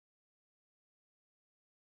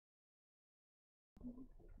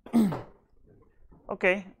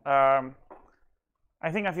Okay.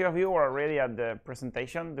 I think a few of you were already at the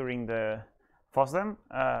presentation during the FOSDEM.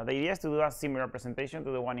 The idea is to do a similar presentation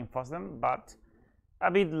to the one in FOSDEM, but a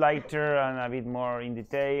bit lighter and a bit more in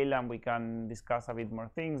detail, and we can discuss a bit more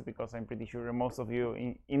things because I'm pretty sure most of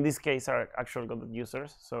you, in this case, are actual Godot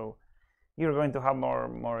users. So you're going to have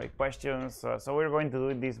more questions. So we're going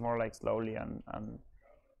to do this more like slowly and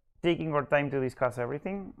taking our time to discuss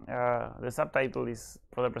everything. The subtitle is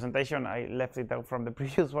for the presentation. I left it out from the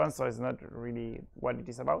previous one, so it's not really what it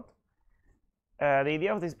is about. The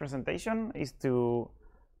idea of this presentation is to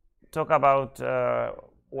talk about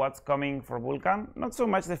what's coming for Vulkan. Not so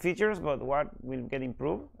much the features, but what will get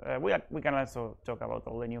improved. We can also talk about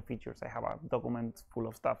all the new features. I have a document full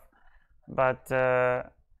of stuff. But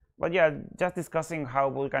yeah, just discussing how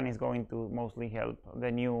Vulkan is going to mostly help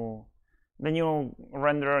the new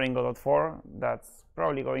renderer in Godot 4 that's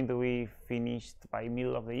probably going to be finished by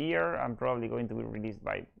middle of the year and probably going to be released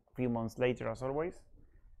by a few months later, as always.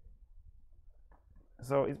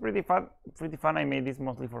 So it's pretty fun. I made this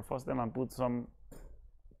mostly for FOSDEM and put some,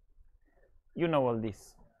 you know, all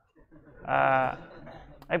this. I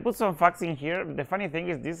put some facts in here. The funny thing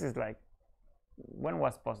is, this is like, when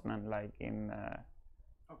was Postman? Like in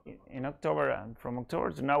October, and from October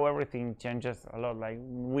to now everything changes a lot. Like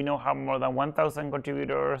we now have more than 1,000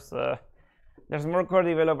 contributors. There's more core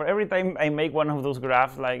developer. Every time I make one of those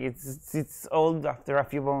graphs, like it's old after a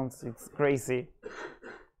few months. It's crazy.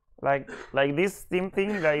 Like this Steam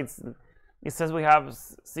thing that it says we have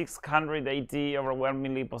 680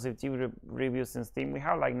 overwhelmingly positive reviews in Steam. We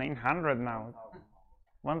have like 900 now.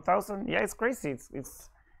 1,000? Yeah, it's crazy.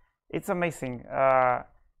 It's amazing.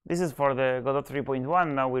 This is for the Godot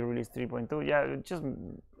 3.1. Now we released 3.2. Yeah,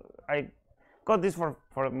 I got this for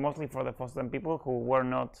mostly for the FOSDEM people who were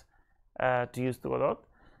not too used to Godot.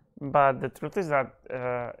 But the truth is that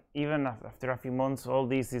even after a few months, all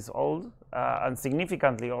this is old and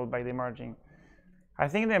significantly old by the margin. I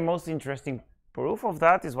think the most interesting proof of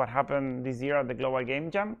that is what happened this year at the Global Game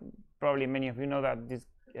Jam. Probably many of you know that this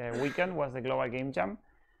weekend was the Global Game Jam.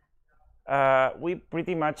 We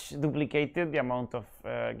pretty much duplicated the amount of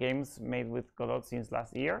games made with Godot since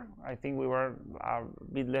last year. I think we were a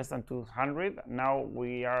bit less than 200. Now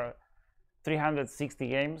we are 360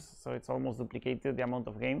 games, so it's almost duplicated the amount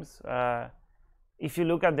of games. If you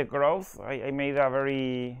look at the growth, I made a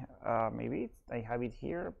very, maybe I have it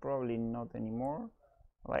here, probably not anymore.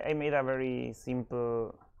 I made a very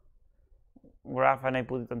simple graph and I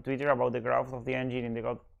put it on Twitter about the growth of the engine in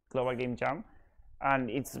the Global Game Jam.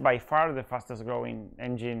 And it's by far the fastest growing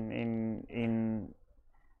engine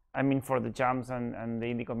for the jams and the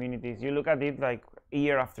indie communities. You look at it like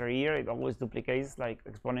year after year, it always duplicates, like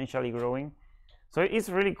exponentially growing. So it's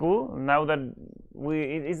really cool now that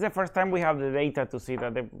it's the first time we have the data to see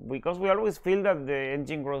that, because we always feel that the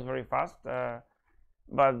engine grows very fast,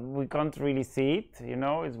 but we can't really see it, you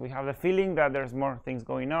know. We have the feeling that there's more things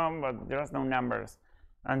going on, but there's no numbers.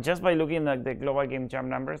 And just by looking at the Global Game Jam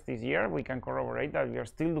numbers this year, we can corroborate that we are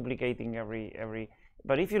still duplicating every.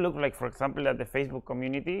 But if you look, like for example, at the Facebook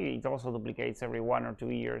community, it also duplicates every 1 or 2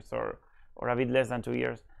 years, or a bit less than 2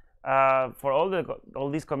 years. For all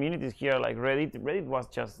these communities here, like Reddit was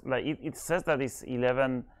just like it says that it's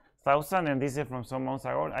 11,000, and this is from some months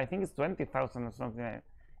ago. I think it's 20,000 or something.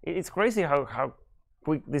 It's crazy how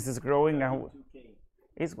quick this is growing. Now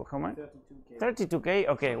it's how much? 32K.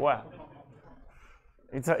 Okay, wow.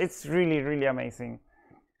 It's really amazing.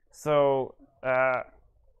 So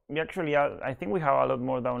we actually I think we have a lot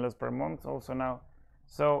more downloads per month also now.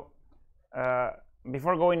 So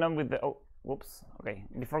before going on with the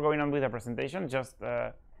before going on with the presentation, just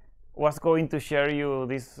was going to share you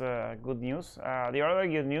this good news. The other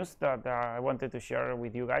good news that I wanted to share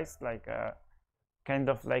with you guys, like kind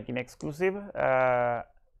of like in exclusive.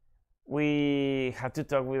 We had to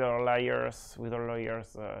talk with our lawyers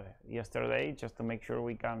yesterday just to make sure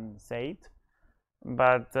we can say it,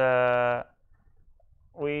 but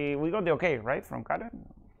we got the okay, right, from Karen?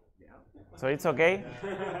 Yeah. So it's okay.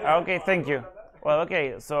 Okay, thank you. Well,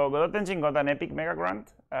 okay. So Godot Engine got an epic mega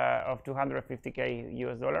grant of $250K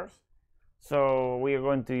US. So we are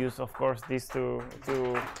going to use, of course, this to it's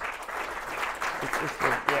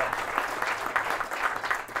good, yeah.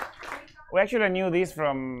 We actually knew this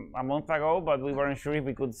from a month ago, but we weren't sure if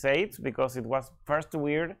we could say it because it was first too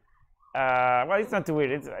weird. Well, it's not too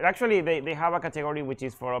weird. It's actually they have a category which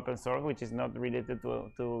is for open source, which is not related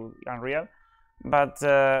to Unreal. But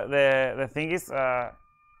the thing is,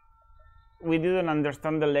 we didn't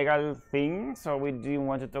understand the legal thing, so we didn't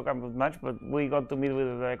want to talk about much. But we got to meet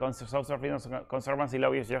with the Software Freedom Conservancy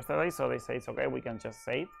lobbyists yesterday, so they say it's okay. We can just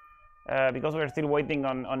say it. because we're still waiting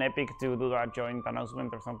on Epic to do that joint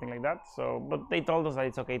announcement or something like that. So, but they told us that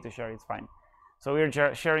it's okay to share, it's fine. So we're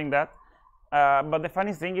sharing that. But the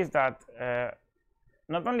funny thing is that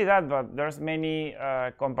not only that, but there's many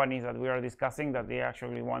companies that we are discussing that they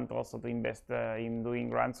actually want also to invest in doing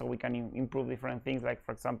grants so we can improve different things. Like,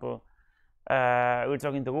 for example, we're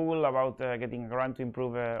talking to Google about getting a grant to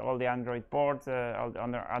improve all the Android ports, all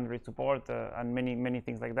the Android support, and many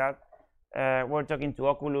things like that. We're talking to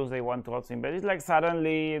Oculus, they want to also invest. It's like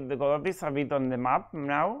suddenly the Godot is a bit on the map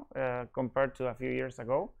now compared to a few years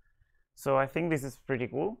ago. So I think this is pretty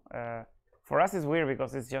cool. For us, it's weird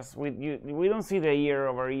because it's just we don't see the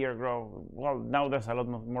year-over-year growth. Well, now there's a lot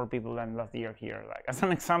more people than last year here. Like as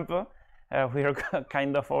an example, we are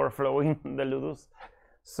kind of overflowing the Ludus.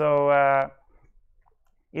 So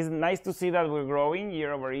it's nice to see that we're growing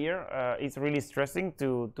year-over-year. It's really stressing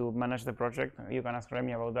to manage the project. You can ask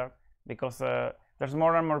Remy about that because there's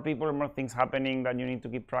more and more people, more things happening that you need to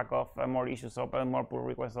keep track of, more issues open, more pull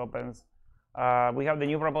request opens. We have the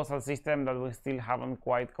new proposal system that we still haven't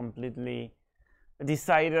quite completely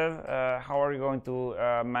decided how are we going to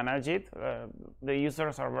manage it. The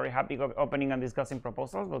users are very happy opening and discussing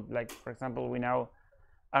proposals, but like for example, we now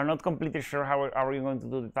are not completely sure how are we going to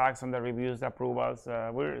do the tags and the reviews, the approvals.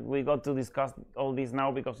 We got to discuss all this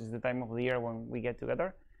now because it's the time of the year when we get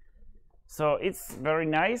together. So it's very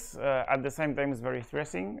nice. At the same time, it's very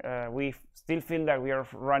stressing. We still feel that we are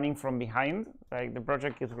running from behind. Like the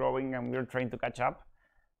project is growing and we're trying to catch up.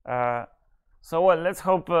 So well, let's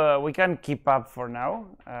hope we can keep up for now.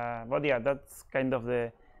 But yeah, that's kind of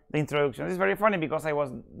the introduction. It's very funny because I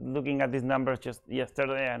was looking at these numbers just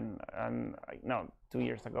yesterday and no, 2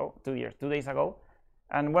 days ago,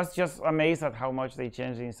 and was just amazed at how much they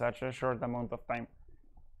changed in such a short amount of time.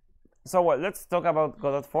 So well, let's talk about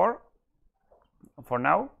Godot 4 for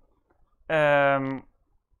now.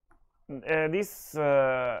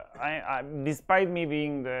 Despite me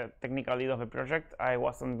being the technical lead of the project, I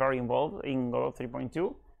wasn't very involved in Godot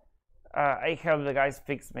 3.2. I helped the guys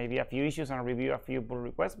fix maybe a few issues and review a few pull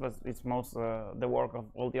requests, but it's most the work of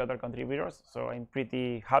all the other contributors. So I'm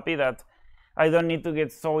pretty happy that I don't need to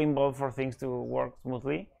get so involved for things to work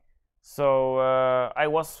smoothly. So I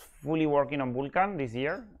was fully working on Vulkan this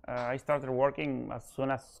year. I started working as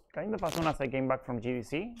soon as I came back from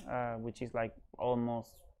GDC, which is like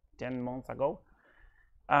almost 10 months ago.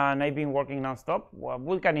 And I've been working non-stop. Well,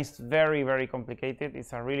 Vulkan is very complicated.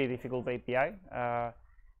 It's a really difficult API.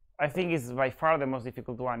 I think it's by far the most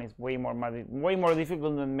difficult one. It's way more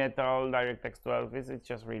difficult than Metal, DirectX 12. It's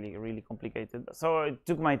just really complicated. So it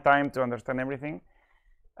took my time to understand everything.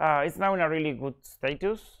 It's now in a really good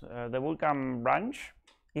status. The Vulkan branch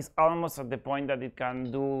is almost at the point that it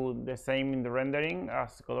can do the same in the rendering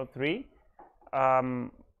as Godot 3.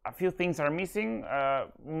 A few things are missing.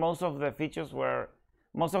 Most of the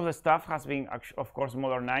stuff has been, of course,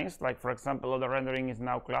 modernized. Like for example, all the rendering is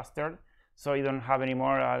now clustered, so you don't have any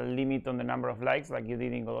more limit on the number of likes like you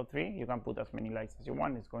did in Godot 3. You can put as many likes as you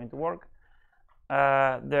want. It's going to work.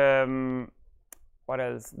 What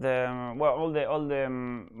else? All the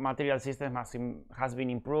material system has been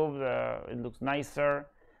improved. It looks nicer.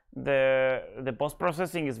 The post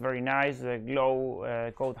processing is very nice. The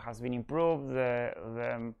glow code has been improved.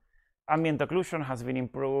 The ambient occlusion has been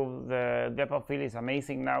improved. The depth of field is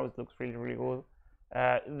amazing now. It looks really good.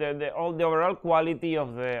 The overall quality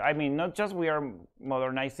of not just we are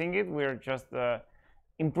modernizing it, we're just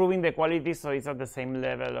improving the quality so it's at the same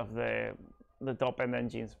level of the top end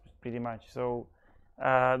engines pretty much. So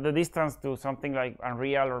the distance to something like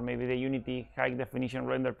Unreal or maybe the Unity high definition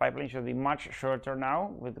render pipeline should be much shorter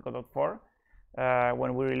now with Godot 4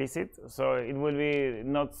 when we release it. So it will be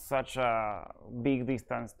not such a big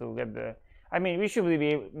distance to get we should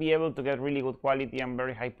be able to get really good quality and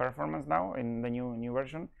very high performance now in the new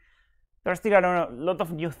version. There's still a lot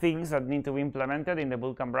of new things that need to be implemented in the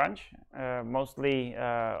Vulkan branch. Mostly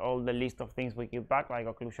all the list of things we keep back, like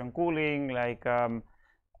occlusion cooling, like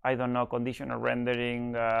I don't know, conditional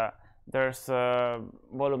rendering. There's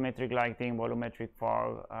volumetric lighting, volumetric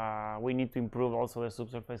fog. We need to improve also the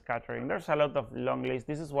subsurface scattering. There's a lot of long list.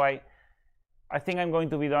 This is why I think I'm going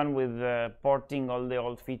to be done with porting all the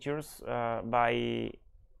old features by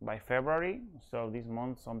February. So this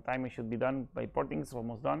month sometime it should be done by porting. It's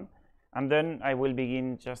almost done. And then I will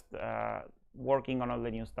begin just working on all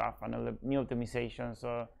the new stuff and all the new optimizations.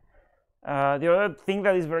 So the other thing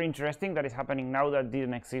that is very interesting that is happening now that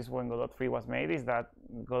didn't exist when Godot 3 was made is that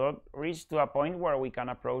Godot reached to a point where we can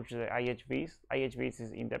approach the IHVs. IHVs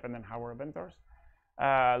is independent hardware vendors.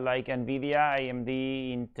 Like NVIDIA, AMD,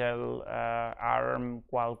 Intel, ARM,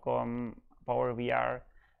 Qualcomm, PowerVR.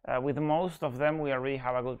 With most of them, we already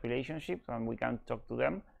have a good relationship and we can talk to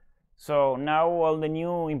them. So now all the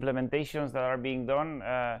new implementations that are being done,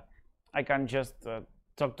 I can just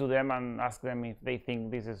talk to them and ask them if they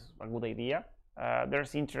think this is a good idea.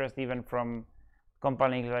 There's interest even from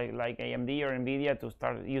companies like AMD or NVIDIA to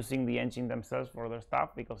start using the engine themselves for their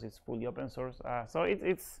stuff because it's fully open source. So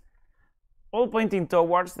it's all pointing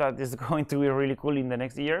towards that is going to be really cool in the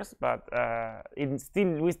next years, but we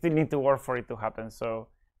still need to work for it to happen. So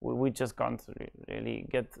we just can't really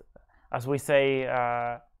get, as we say,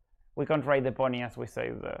 we can't ride the pony, as we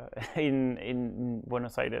say in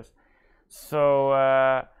Buenos Aires. So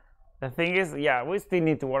the thing is, yeah, we still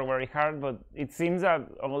need to work very hard, but it seems that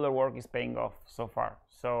all the work is paying off so far.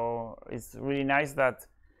 So it's really nice that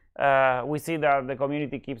we see that the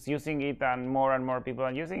community keeps using it and more people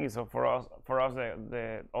are using it. So for us,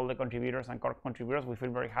 all the contributors and core contributors, we feel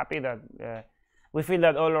very happy that we feel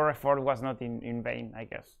that all our effort was not in vain, I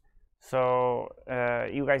guess. So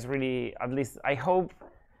you guys really, at least I hope,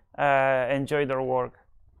 enjoyed our work.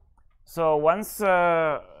 So once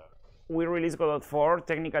we release Godot 4,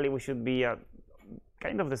 technically we should be at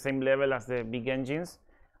kind of the same level as the big engines.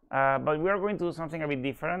 But we are going to do something a bit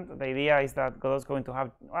different. The idea is that Godot's going to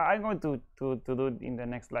have, I'm going to do it in the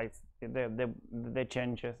next slides, the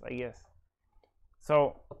changes, I guess.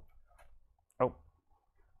 So, oh,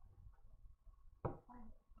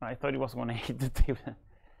 I thought it was going to hit the table.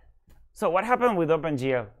 So what happened with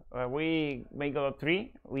OpenGL? We made Godot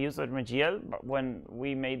 3, we used OpenGL, but when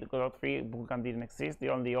we made Godot 3, Vulkan didn't exist. The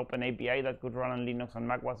only open API that could run on Linux and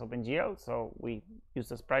Mac was OpenGL, so we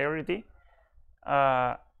used as priority.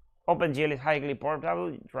 OpenGL is highly portable,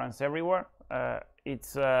 it runs everywhere.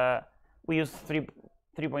 We used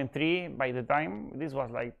 3.3 by the time, this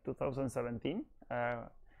was like 2017,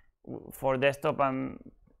 for desktop and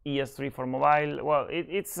ES3 for mobile. Well,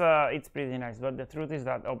 it's pretty nice, but the truth is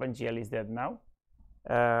that OpenGL is dead now.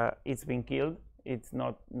 It's been killed. It's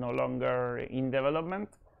no longer in development.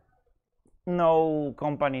 No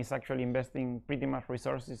company is actually investing pretty much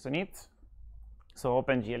resources on it. So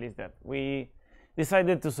OpenGL is dead. We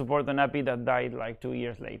decided to support an API that died like 2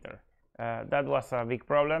 years later. That was a big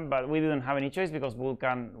problem, but we didn't have any choice because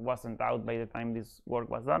Vulkan wasn't out by the time this work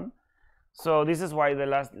was done. So this is why the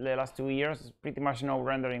last 2 years pretty much no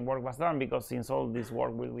rendering work was done, because since all this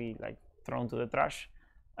work will be like thrown to the trash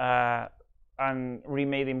and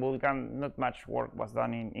remade in Vulkan, not much work was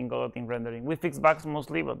done in Godot in rendering. We fixed bugs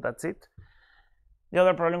mostly, but that's it. The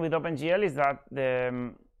other problem with OpenGL is that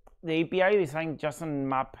the API design doesn't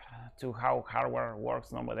map to how hardware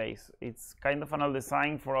works nowadays. It's kind of an old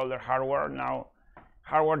design for all the hardware. Now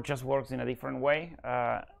hardware just works in a different way.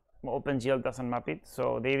 OpenGL doesn't map it.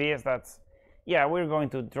 So the idea is that, yeah, we're going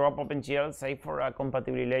to drop OpenGL, save for a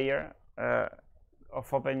compatibility layer of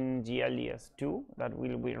OpenGL ES2 that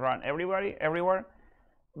will be run everywhere,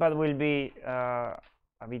 but will be a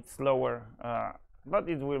bit slower, but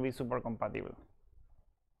it will be super compatible.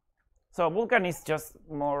 So Vulkan is just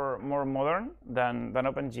more modern than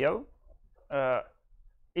OpenGL.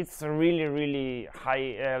 It's really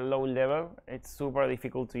high, low level. It's super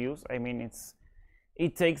difficult to use. I mean,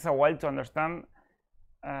 it takes a while to understand.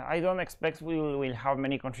 I don't expect we will have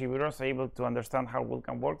many contributors able to understand how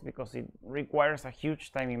Vulkan works, because it requires a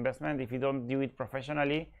huge time investment. If you don't do it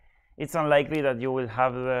professionally, it's unlikely that you will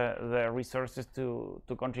have the resources to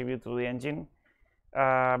contribute to the engine,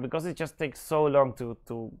 because it just takes so long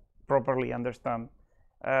to properly understand.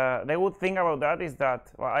 The good thing about that is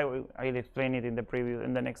that, well, I'll explain it in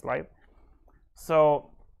the next slide.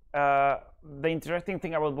 So the interesting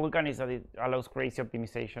thing about Vulkan is that it allows crazy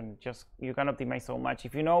optimization. Just you can optimize so much.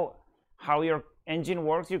 If you know how your engine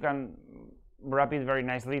works, you can wrap it very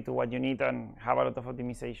nicely to what you need and have a lot of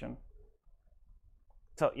optimization.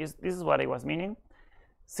 So this is what I was meaning.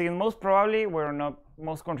 Since most probably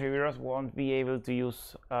most contributors won't be able to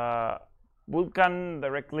use Vulkan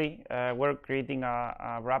directly, we're creating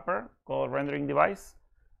a wrapper called rendering device.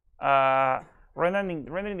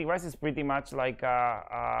 Rendering device is pretty much like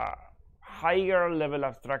a higher level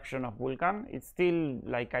abstraction of Vulkan. It's still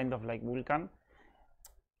kind of like Vulkan.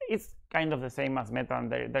 It's kind of the same as Meta and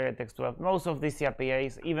DirectX 12. Most of these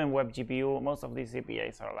APIs, even WebGPU, most of these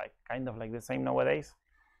APIs are kind of like the same nowadays.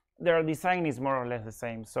 Their design is more or less the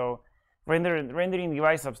same. So rendering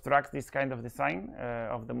device abstracts this kind of design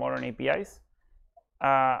of the modern APIs.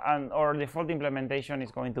 And our default implementation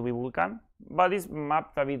is going to be Vulkan, but it's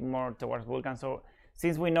mapped a bit more towards Vulkan. So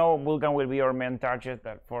since we know Vulkan will be our main target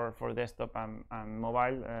for desktop and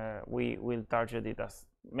mobile, we will target it as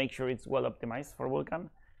make sure it's well optimized for Vulkan.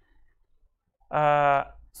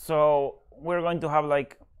 So we're going to have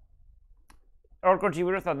our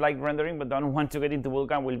contributors that like rendering but don't want to get into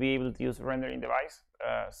Vulkan will be able to use rendering device.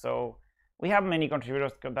 So we have many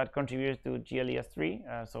contributors that contribute to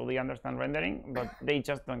GLES3, so they understand rendering, but they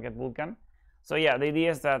just don't get Vulkan. So yeah, the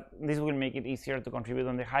idea is that this will make it easier to contribute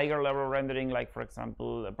on the higher level rendering, like for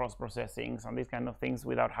example, post-processing and these kind of things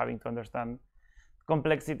without having to understand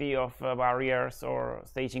complexity of barriers or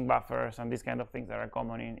staging buffers and these kind of things that are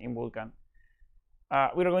common in Vulkan.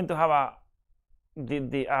 We're going to have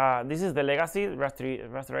this is the legacy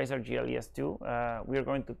rasterizer GLES2. We are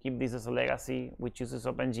going to keep this as a legacy, which uses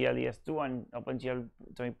OpenGLES2 and OpenGL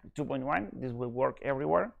 2.1. This will work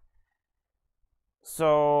everywhere.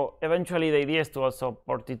 So eventually the idea is to also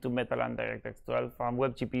port it to Metal and DirectX 12 and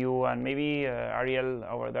WebGPU, and maybe Ariel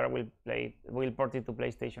over there will port it to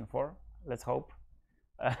PlayStation 4. Let's hope.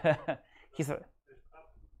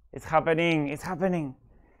 It's happening. It's happening.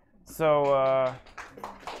 So.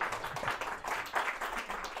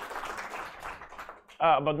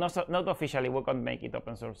 But not officially, we can't make it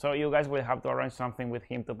open source. So you guys will have to arrange something with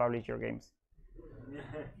him to publish your games.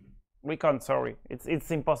 We can't, sorry. It's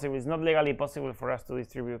impossible. It's not legally possible for us to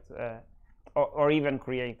distribute or even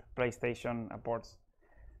create PlayStation ports.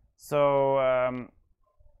 So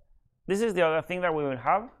this is the other thing that we will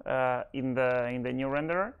have in the new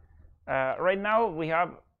renderer. Right now we have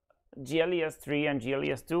GLES3 and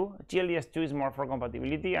GLES2. GLES2 is more for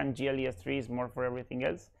compatibility, and GLES3 is more for everything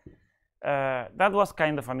else. That was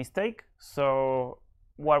kind of a mistake. So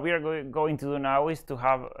what we are going to do now is to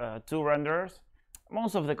have two renderers.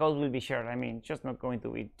 Most of the code will be shared. I mean, just not going to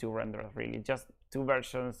be two renderers really, just two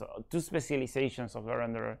versions, two specializations of the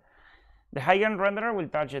renderer. The high-end renderer will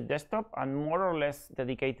target desktop and more or less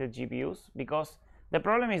dedicated GPUs, because the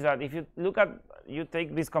problem is that if you look at, you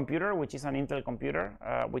take this computer, which is an Intel computer,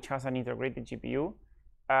 which has an integrated GPU,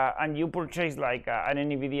 and you purchase like an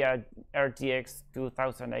NVIDIA RTX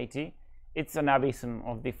 2080, it's an abysm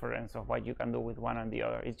of difference of what you can do with one and the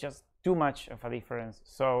other. It's just too much of a difference.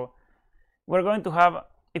 So we're going to have,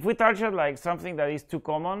 if we target like something that is too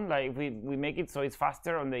common, like we make it so it's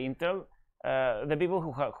faster on the Intel, the people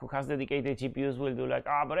who has dedicated GPUs will do like,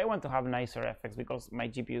 but I want to have nicer effects because my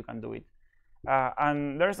GPU can do it.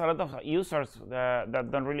 And there's a lot of users that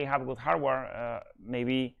don't really have good hardware.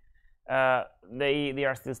 Maybe they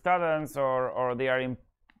are still students, or they are in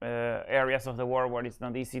areas of the world where it's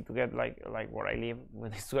not easy to get like where I live, where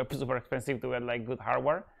it's super expensive to get like good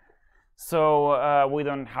hardware. So we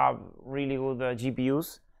don't have really good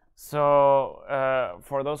GPUs. So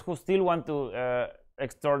for those who still want to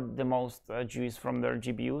extort the most juice from their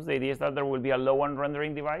GPUs, the idea is that there will be a low-end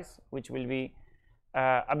rendering device, which will be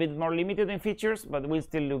a bit more limited in features, but will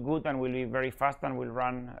still look good and will be very fast and will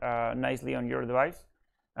run nicely on your device.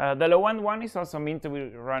 The low-end one is also meant to be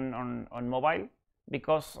run on mobile,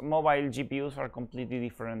 because mobile GPUs are completely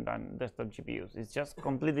different than desktop GPUs. It's just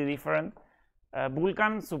completely different.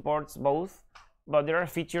 Vulkan supports both, but there are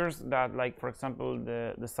features that, like for example,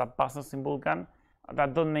 the subpasses in Vulkan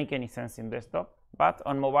that don't make any sense in desktop. But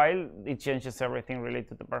on mobile, it changes everything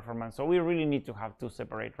related to performance. So we really need to have two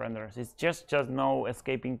separate renders. It's just no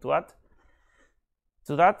escaping to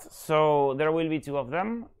that. So there will be two of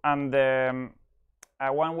them, and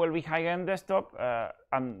one will be high-end desktop,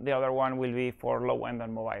 and the other one will be for low-end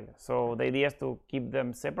and mobile. So the idea is to keep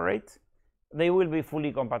them separate. They will be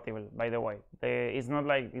fully compatible, by the way. It's not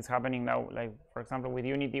like it's happening now, like for example with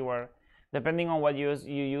Unity, where depending on what you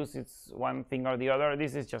use, it's one thing or the other.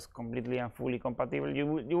 This is just completely and fully compatible.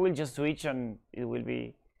 You will just switch and it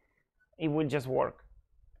will just work.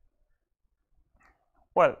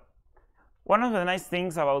 Well, one of the nice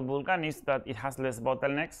things about Vulkan is that it has less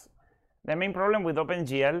bottlenecks. The main problem with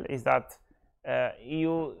OpenGL is that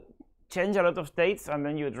you change a lot of states and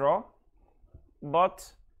then you draw.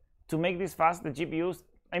 But to make this fast, the GPUs,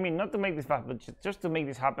 I mean, not to make this fast, but just to make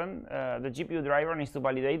this happen, the GPU driver needs to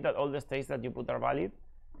validate that all the states that you put are valid.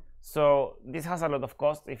 So this has a lot of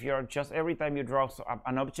cost. If you're just, every time you draw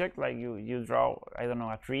an object, like you draw, I don't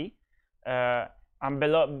know, a tree,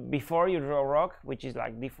 and before you draw a rock, which is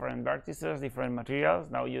like different vertices, different materials,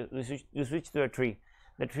 now you switch to a tree.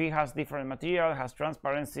 The tree has different material, has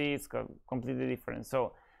transparency, it's completely different.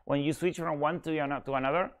 So when you switch from one to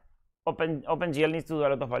another, OpenGL needs to do a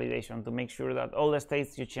lot of validation to make sure that all the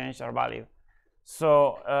states you change are valid.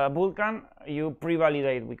 So Vulkan, you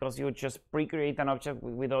pre-validate, because you just pre-create an object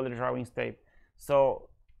with all the drawing state. So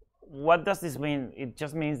what does this mean? It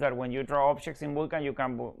just means that when you draw objects in Vulkan, you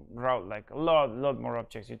can draw like a lot more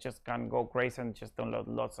objects. You just can go crazy and just download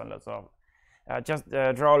lots and lots of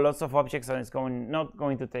draw lots of objects, and it's not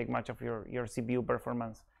going to take much of your CPU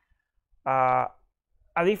performance. A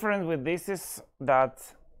difference with this is that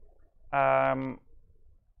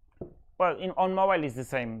well, on mobile it's the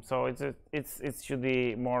same, so it should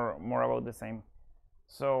be more about the same.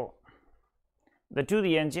 So the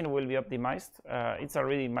 2D engine will be optimized. It's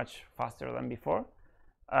already much faster than before.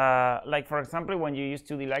 Like for example, when you use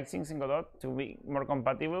 2D light sinks in Godot to be more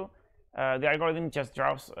compatible, the algorithm just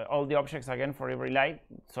draws all the objects again for every light.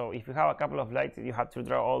 So if you have a couple of lights, you have to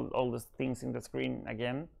draw all the things in the screen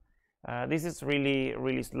again. This is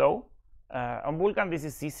really slow. On Vulkan, this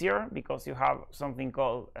is easier because you have something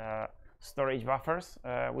called storage buffers,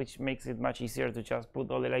 which makes it much easier to just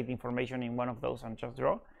put all the light information in one of those and just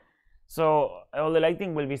draw. So all the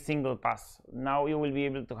lighting will be single pass. Now you will be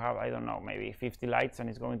able to have, I don't know, maybe 50 lights, and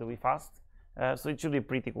it's going to be fast. So it should be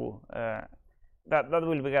pretty cool. That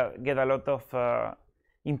will get a lot of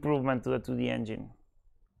improvement to the 2D engine.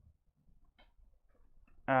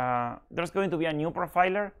 There's going to be a new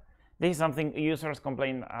profiler. This is something users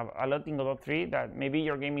complain a lot in Godot 3, that maybe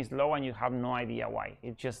your game is low and you have no idea why.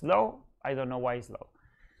 It's just low. I don't know why it's low.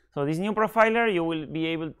 So this new profiler, you will be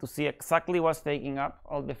able to see exactly what's taking up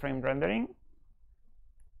all the frame rendering.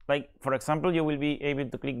 Like, for example, you will be able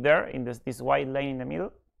to click there in this white line in the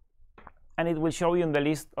middle, and it will show you in the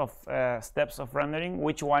list of steps of rendering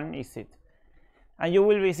which one is it. And you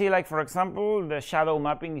will see, like, for example, the shadow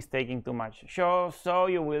mapping is taking too much. So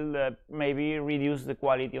you will maybe reduce the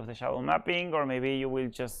quality of the shadow mapping, or maybe you will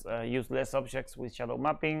just use less objects with shadow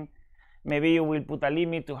mapping. Maybe you will put a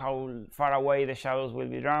limit to how far away the shadows will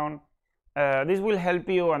be drawn. This will help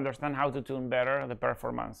you understand how to tune better the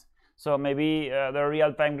performance. So maybe the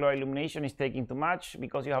real-time glow illumination is taking too much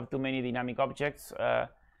because you have too many dynamic objects.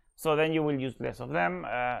 So then you will use less of them.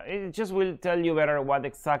 It just will tell you better what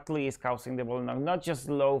exactly is causing the bottleneck, not just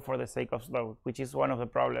slow for the sake of slow, which is one of the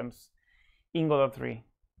problems in Godot 3.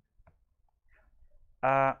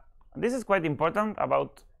 This is quite important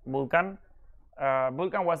about Vulkan.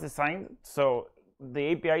 Vulkan was designed so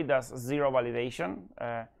the API does zero validation.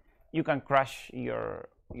 You can crash your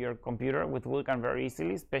computer with Vulkan very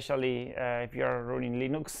easily, especially if you are running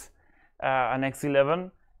Linux, an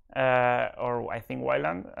X11. Or I think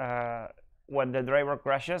Wayland. When the driver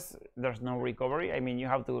crashes, there's no recovery. I mean, you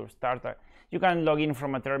have to start. You can log in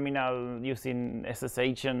from a terminal using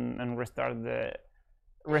SSH and restart the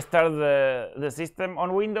system.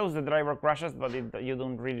 On Windows, the driver crashes, but you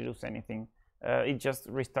don't really lose anything. It just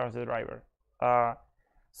restarts the driver.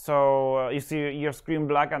 So you see your screen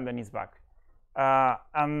black, and then it's back.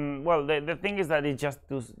 And well, the thing is that it just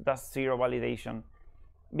does zero validation.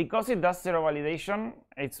 Because it does zero validation,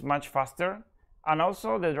 it's much faster, and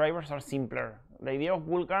also the drivers are simpler. The idea of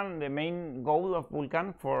Vulkan, the main goal of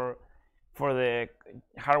Vulkan for the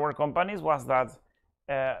hardware companies was that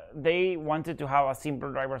they wanted to have as simple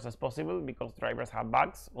drivers as possible, because drivers have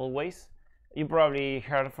bugs always. You probably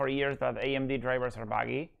heard for years that AMD drivers are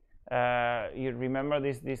buggy. You remember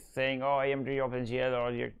this saying, oh, AMD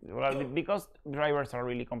OpenGL, well, because drivers are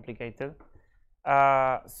really complicated.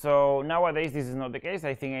 So nowadays this is not the case.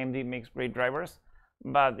 I think AMD makes great drivers,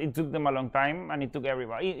 but it took them a long time, and it took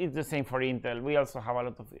everybody. It's the same for Intel. We also have a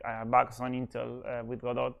lot of bugs on Intel with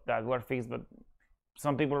Godot that were fixed, but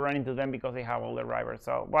some people run into them because they have older drivers.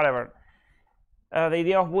 So whatever. The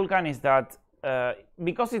idea of Vulkan is that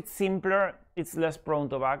because it's simpler, it's less prone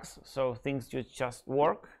to bugs, so things just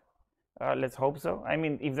work. Let's hope so. I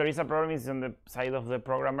mean, if there is a problem, it's on the side of the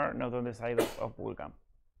programmer, not on the side of Vulkan.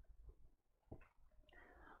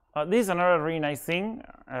 This is another really nice thing.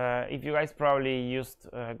 If you guys probably used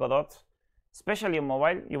Godot, especially on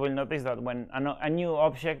mobile, you will notice that when a new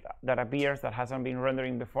object that appears that hasn't been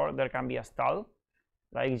rendering before, there can be a stall,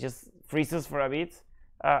 like it just freezes for a bit.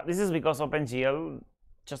 This is because OpenGL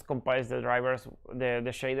just compiles the drivers,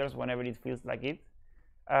 the shaders, whenever it feels like it.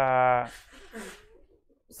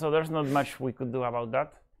 So there's not much we could do about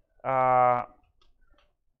that.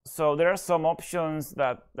 So there are some options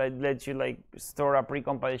that let you like store a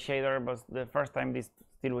precompiled shader, but the first time this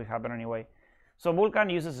still will happen anyway. So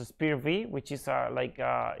Vulkan uses SpearV, which is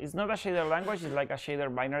it's not a shader language, it's like a shader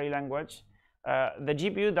binary language. The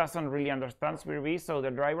GPU doesn't really understand SpearV, so the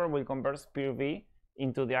driver will convert SpearV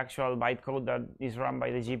into the actual bytecode that is run by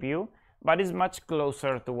the GPU, but it's much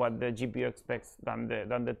closer to what the GPU expects than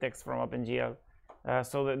the text from OpenGL.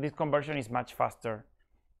 So this conversion is much faster.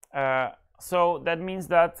 So that means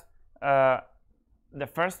that the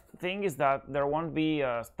first thing is that there won't be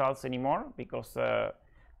stalls anymore, because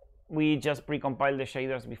we just precompiled the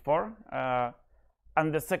shaders before.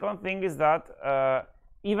 And the second thing is that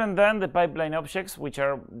even then, the pipeline objects, which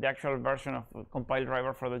are the actual version of the compiled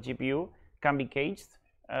driver for the GPU, can be caged.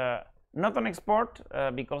 Not on export,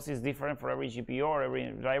 because it's different for every GPU or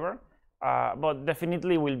every driver, but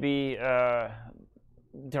definitely will be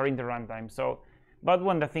during the runtime. So but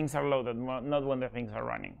when the things are loaded, not when the things are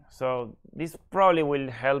running. So this probably will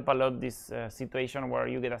help a lot this situation where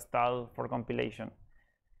you get a stall for compilation.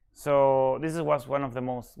 So this was one of the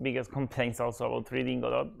most biggest complaints also about 3D in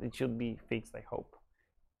Godot. It should be fixed, I hope.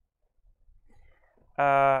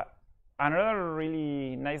 Another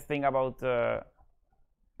really nice thing about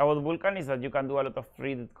Vulkan is that you can do a lot of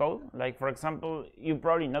threaded code. Like, for example, you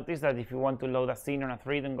probably noticed that if you want to load a scene on a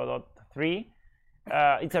thread in Godot 3,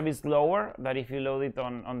 it's a bit slower than if you load it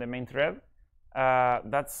on the main thread.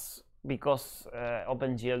 That's because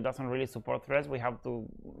OpenGL doesn't really support threads. We have to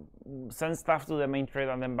send stuff to the main thread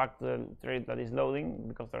and then back to the thread that is loading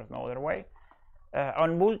because there's no other way.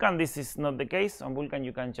 On Vulkan, this is not the case. On Vulkan,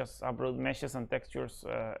 you can just upload meshes and textures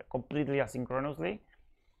completely asynchronously.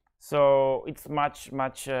 So it's much,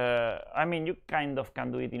 I mean, you kind of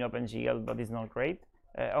can do it in OpenGL, but it's not great.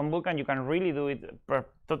 On Vulkan, you can really do it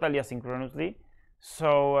totally asynchronously.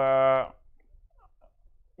 So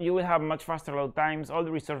you will have much faster load times. All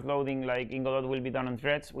the resource loading, like in Godot, will be done on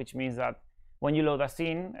threads, which means that when you load a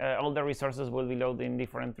scene, all the resources will be loaded in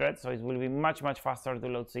different threads. So it will be much faster to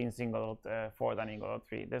load scenes in Godot 4 than in Godot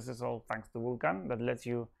 3. This is all thanks to Vulkan that lets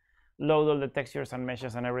you load all the textures and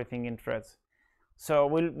meshes and everything in threads.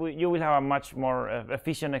 So you will have a much more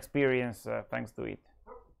efficient experience thanks to it.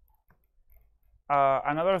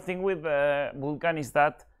 Another thing with Vulkan is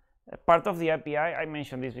that part of the API, I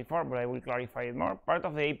mentioned this before, but I will clarify it more. Part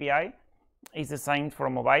of the API is designed for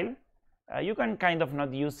mobile. You can kind of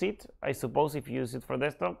not use it, I suppose, if you use it for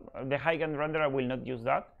desktop. The high-end renderer will not use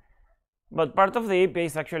that. But part of the API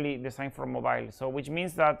is actually designed for mobile. So which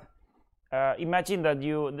means that imagine that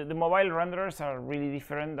the mobile renderers are really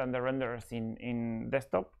different than the renderers in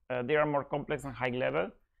desktop. They are more complex and high level.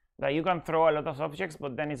 Like you can throw a lot of objects,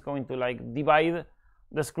 but then it's going to like divide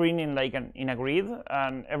the screen in like in a grid,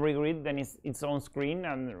 and every grid then is its own screen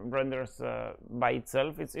and renders by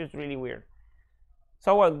itself. It's really weird.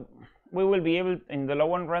 So we will be able in the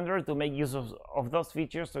low-end renderer to make use of those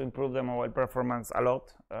features to improve the mobile performance a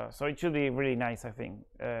lot. So it should be really nice, I think,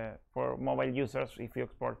 for mobile users if you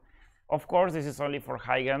export. Of course, this is only for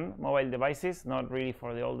high-end mobile devices, not really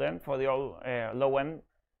for the old end. For the old low-end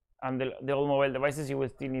and the old mobile devices, you will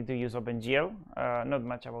still need to use OpenGL. Not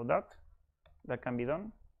much about that. That can be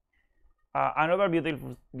done. Another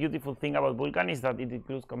beautiful thing about Vulkan is that it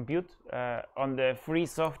includes compute. On the free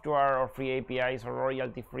software or free APIs or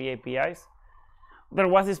royalty-free APIs, there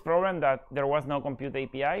was this problem that there was no compute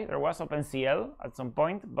API. There was OpenCL at some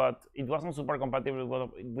point, but it wasn't super compatible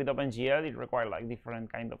with OpenGL. It required like different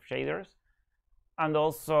kind of shaders. And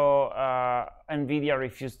also NVIDIA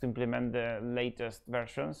refused to implement the latest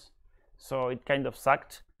versions. So it kind of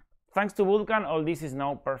sucked. Thanks to Vulkan, all this is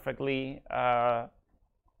now perfectly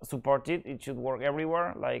supported. It should work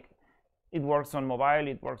everywhere. Like it works on mobile,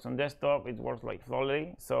 it works on desktop, it works like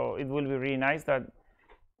flawlessly. So it will be really nice.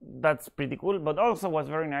 That's pretty cool. But also what's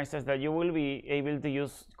very nice is that you will be able to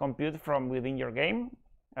use compute from within your game.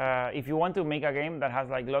 If you want to make a game that has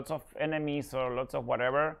like lots of enemies or lots of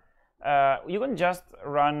whatever, you can just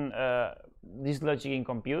run this logic in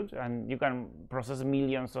compute and you can process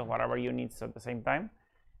millions of whatever units at the same time.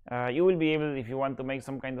 You will be able, if you want to make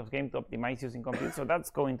some kind of game, to optimize using compute. So that's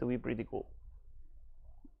going to be pretty cool.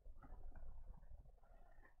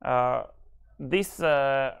 This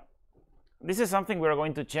is something we're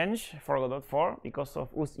going to change for Godot 4 because of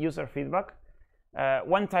user feedback.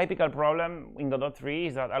 One typical problem in Godot 3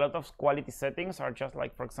 is that a lot of quality settings are just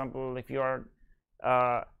like, for example, if you are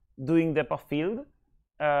doing depth of field,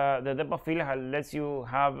 the depth of field lets you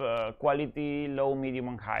have quality low, medium,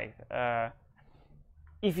 and high.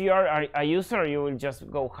 If you are a user, you will just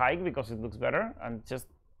go high because it looks better, and just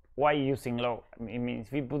why using low? I mean,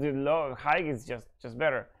 if you put it low, high is just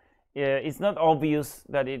better. It's not obvious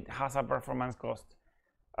that it has a performance cost.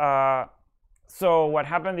 So what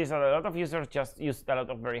happened is that a lot of users just used a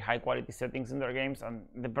lot of very high quality settings in their games, and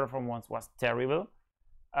the performance was terrible.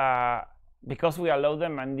 Because we allowed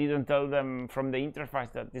them and didn't tell them from the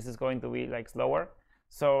interface that this is going to be like slower.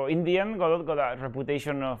 So in the end, Godot got a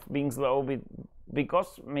reputation of being slow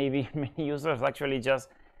because maybe many users actually just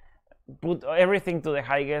put everything to the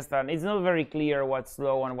highest, and it's not very clear what's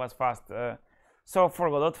slow and what's fast. So for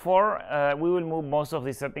Godot 4, we will move most of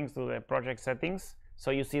these settings to the project settings.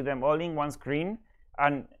 So you see them all in one screen.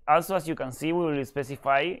 And also, as you can see, we will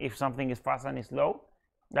specify if something is fast and is slow.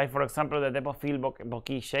 Like, for example, the depth of field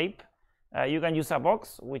bokeh shape. You can use a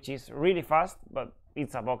box, which is really fast, but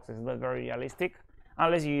it's a box. It's not very realistic,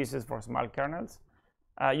 unless you use it for small kernels.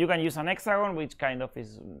 You can use an hexagon, which kind of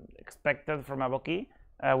is expected from a bokeh,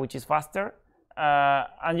 which is faster.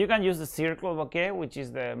 And you can use the circle bokeh, which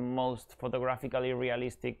is the most photographically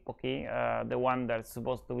realistic bokeh, the one that's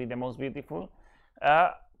supposed to be the most beautiful.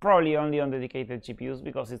 Probably only on dedicated GPUs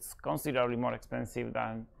because it's considerably more expensive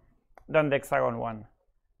than the Hexagon one.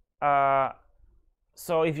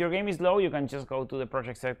 So if your game is low, you can just go to the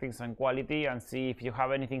project settings and quality and see if you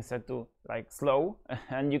have anything set to like slow,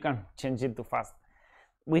 and you can change it to fast.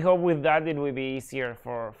 We hope with that it will be easier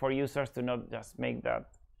for users to not just make that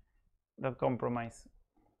compromise.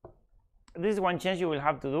 This is one change you will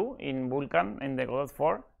have to do in Vulkan in the Godot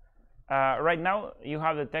 4. Right now you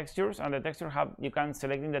have the textures, and the texture you can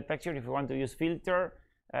select in the texture if you want to use filter.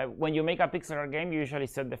 When you make a pixel art game, you usually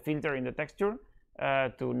set the filter in the texture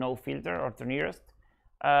to no filter or to nearest.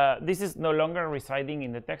 This is no longer residing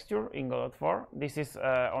in the texture in Godot 4. This is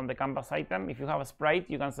on the canvas item. If you have a sprite,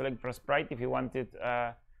 you can select for sprite if you want it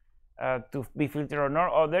to be filtered or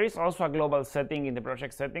not. Or there is also a global setting in the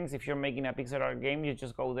project settings. If you're making a pixel art game, you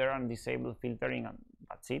just go there and disable filtering, and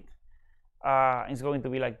that's it. It's going to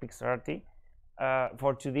be like pixel arty.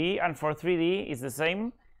 For 2D and for 3D, it's the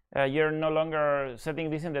same. You're no longer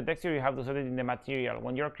setting this in the texture. You have to set it in the material.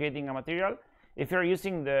 When you're creating a material, if you're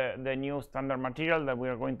using the new standard material that we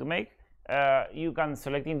are going to make, you can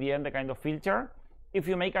select in the end the kind of filter. If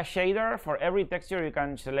you make a shader, for every texture you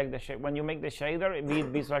can select the shade. When you make the shader, be it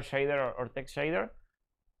visual shader or text shader,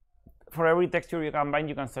 for every texture you combine,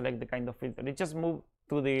 you can select the kind of filter. It just moved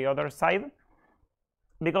to the other side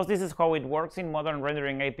because this is how it works in modern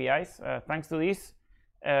rendering APIs. Thanks to this,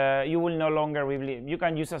 you will no longer be you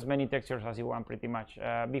can use as many textures as you want pretty much.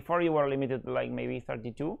 Before you were limited to like maybe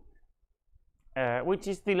 32. Which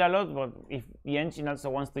is still a lot, but if the engine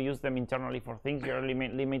also wants to use them internally for things, you're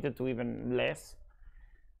limited to even less.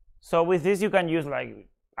 So with this, you can use like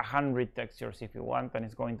 100 textures if you want, and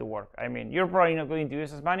it's going to work. I mean, you're probably not going to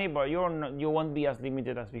use as many, but you won't be as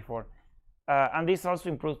limited as before. And this also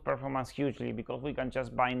improves performance hugely because we can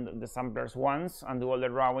just bind the samplers once and do all the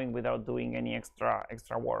drawing without doing any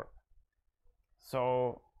extra work.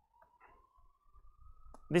 So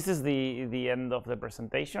this is the end of the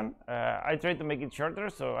presentation. I tried to make it shorter,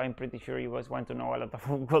 so I'm pretty sure you guys want to know a lot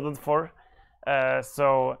of Godot 4.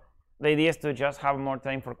 So the idea is to just have more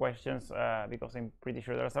time for questions because I'm pretty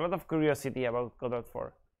sure there's a lot of curiosity about Godot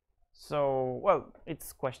 4. So, well,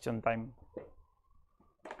 it's question time.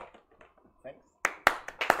 Thanks.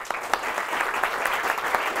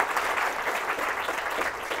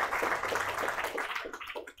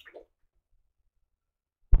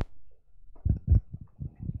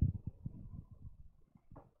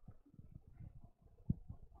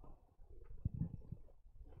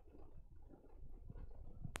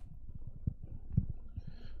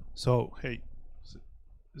 So, hey,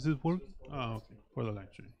 is it work? Oh, okay, for the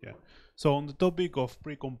lecture, yeah. So on the topic of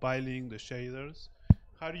pre-compiling the shaders,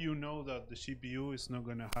 how do you know that the CPU is not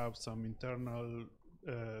going to have some internal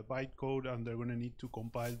bytecode and they're going to need to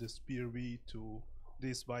compile the SPIR-V to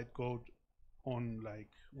this bytecode on like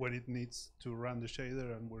when it needs to run the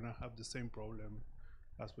shader, and we're going to have the same problem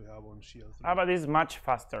as we have on CL3? But it's much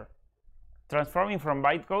faster. Transforming from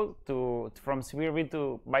bytecode from SPIR-V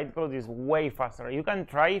to bytecode is way faster. You can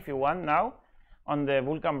try if you want now on the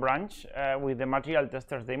Vulkan branch with the material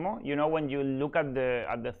testers demo. You know, when you look at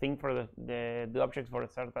the thing for the object for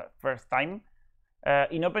the first time,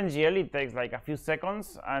 in OpenGL it takes like a few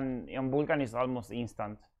seconds, and on Vulkan it's almost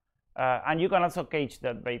instant. And you can also cache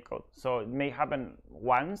that bytecode, so it may happen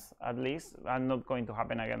once at least, and not going to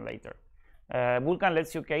happen again later. Vulkan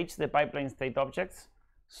lets you cache the pipeline state objects.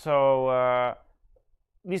 So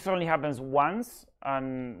this only happens once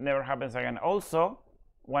and never happens again. Also,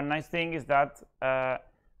 one nice thing is that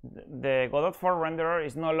the Godot 4 renderer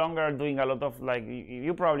is no longer doing a lot of, like,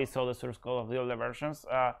 you probably saw the source code of the older versions.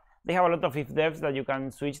 They have a lot of if-defs that you can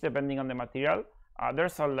switch depending on the material.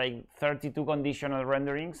 There's like 32 conditional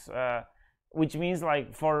renderings, which means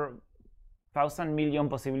like 4,000 million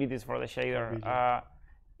possibilities for the shader.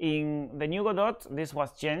 In the new Godot, this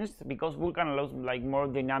was changed because Vulkan allows like more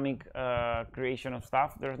dynamic creation of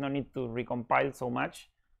stuff. There's no need to recompile so much.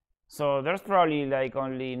 So there's probably like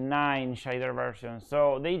only 9 shader versions.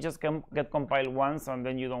 So they just get compiled once, and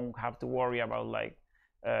then you don't have to worry about like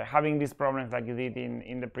having these problems like you did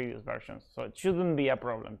in the previous versions. So it shouldn't be a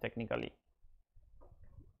problem technically.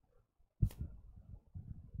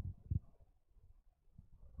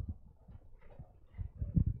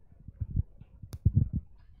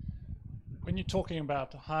 When you're talking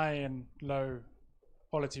about high and low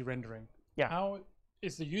quality rendering, yeah, how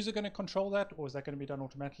is the user going to control that, or is that going to be done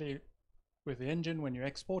automatically with the engine when you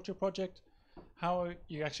export your project? How are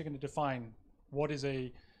you actually going to define what is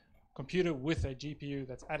a computer with a GPU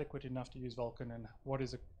that's adequate enough to use Vulkan, and what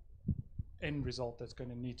is end result that's going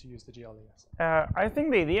to need to use the GLES? I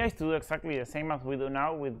think the idea is to do exactly the same as we do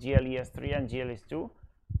now with GLES3 and GLES2.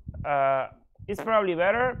 It's probably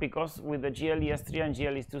better because with the GLES3 and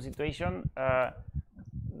GLES2 situation,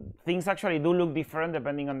 things actually do look different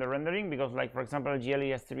depending on the rendering, because, like, for example,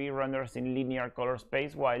 GLES3 renders in linear color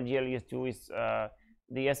space, while GLES2 is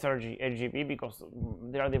the sRGB, because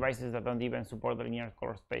there are devices that don't even support the linear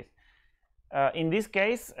color space. In this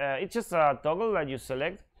case, it's just a toggle that you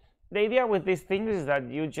select. The idea with these things is that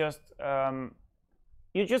you just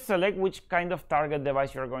select which kind of target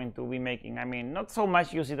device you're going to be making. I mean, not so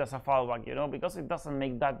much use it as a fallback, you know, because it doesn't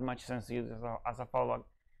make that much sense to use it as a fallback.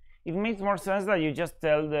 It makes more sense that you just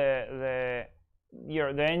tell the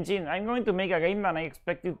engine, I'm going to make a game and I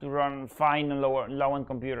expect it to run fine on low-end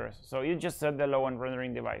computers. So you just set the low-end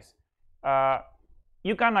rendering device.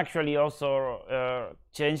 You can actually also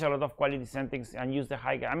change a lot of quality settings and use the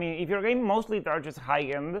high-end. I mean, if your game mostly targets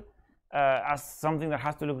high-end as something that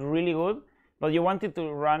has to look really good, but you want it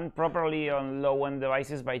to run properly on low-end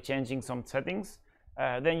devices by changing some settings,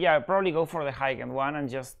 then yeah, probably go for the high-end one and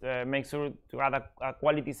just make sure to add a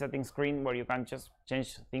quality setting screen where you can just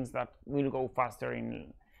change things that will go faster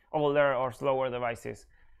in older or slower devices.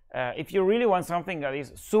 If you really want something that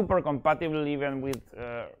is super compatible even with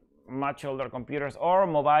much older computers or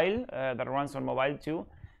mobile, that runs on mobile too,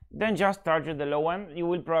 then just target the low end. You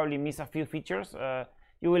will probably miss a few features.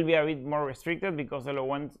 You will be a bit more restricted because the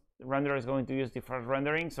low end renderer is going to use default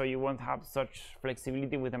rendering, so you won't have such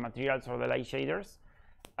flexibility with the materials or the light shaders.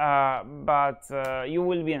 But you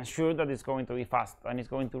will be ensured that it's going to be fast and it's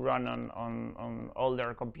going to run on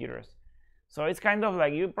older computers. So it's kind of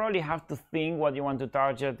like you probably have to think what you want to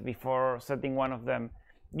target before setting one of them.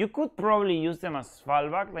 You could probably use them as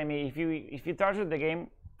fallback. I mean, if you target the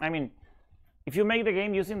game, I mean, if you make the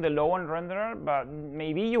game using the low-end renderer, but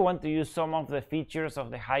maybe you want to use some of the features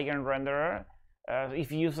of the high-end renderer,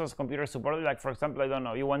 if you use those computers supported, like, for example, I don't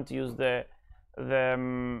know, you want to use the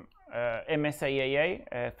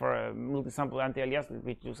MSAAA for multi-sample anti-alias,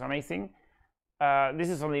 which looks amazing. This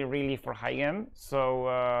is only really for high-end.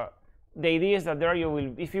 So the idea is that there you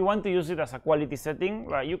will, if you want to use it as a quality setting,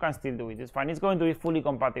 you can still do it. It's fine. It's going to be fully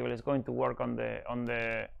compatible. It's going to work on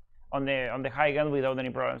the high end without any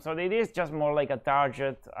problem. So the idea is just more like a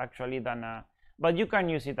target actually than a, but you can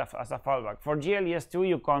use it as a fallback. For GLES2,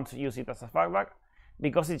 you can't use it as a fallback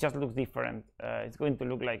because it just looks different. It's going to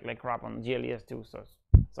look like crap on GLES2.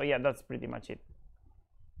 So yeah, that's pretty much it.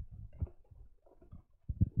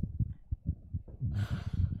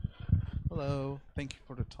 Hello, thank you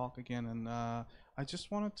for the talk again. And I just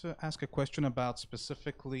wanted to ask a question about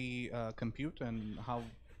specifically compute and how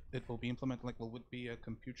it will be implemented. Like, will it be a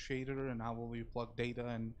compute shader, and how will we plug data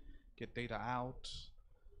and get data out?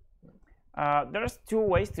 There's two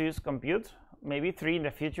ways to use compute, maybe three in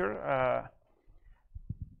the future.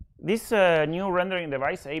 This new rendering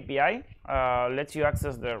device API lets you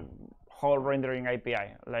access the whole rendering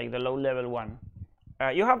API, like the low-level one.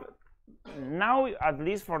 You have now, at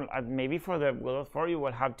least for maybe for the Godot 4, you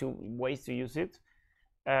will have two ways to use it.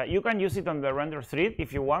 You can use it on the render thread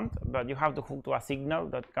if you want, but you have to hook to a signal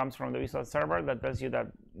that comes from the Visual Server that tells you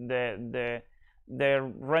that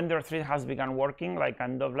the render thread has begun working, like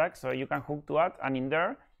 &black. So you can hook to that, and in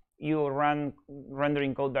there you run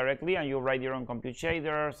rendering code directly, and you write your own compute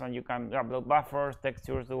shaders, and you can upload buffers,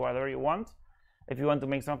 textures, do whatever you want if you want to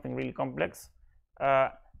make something really complex.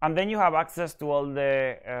 And then you have access to all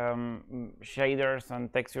the shaders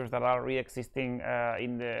and textures that are already existing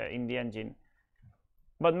in the engine.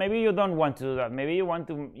 But maybe you don't want to do that. Maybe you want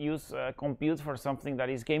to use compute for something that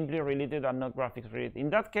is gameplay related and not graphics related.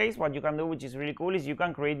 In that case, what you can do, which is really cool, is you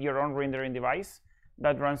can create your own rendering device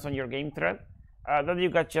that runs on your game thread. That you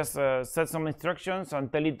can just set some instructions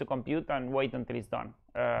and tell it to compute and wait until it's done.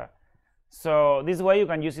 So this way you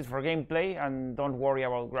can use it for gameplay and don't worry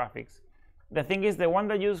about graphics. The thing is, the one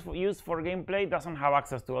that you use for gameplay doesn't have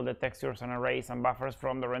access to all the textures and arrays and buffers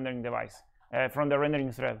from the rendering device, from the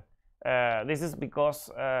rendering thread. This is because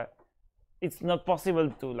it's not possible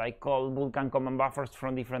to call Vulkan command buffers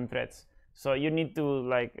from different threads. So you need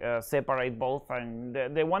to separate both, and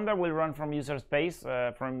the one that will run from user space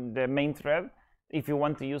from the main thread, if you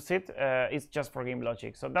want to use it, it's just for game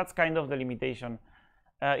logic. So that's kind of the limitation.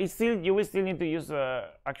 You will still need to use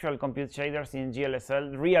actual compute shaders in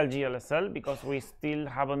GLSL, real GLSL, because we still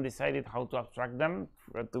haven't decided how to abstract them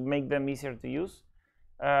to make them easier to use.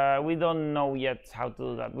 We don't know yet how to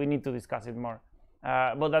do that. We need to discuss it more.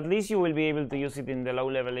 But at least you will be able to use it in the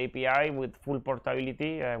low-level API with full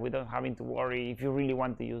portability without having to worry if you really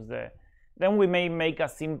want to use Then we may make a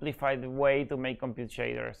simplified way to make compute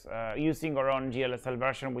shaders using our own GLSL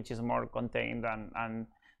version, which is more contained and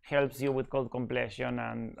helps you with code completion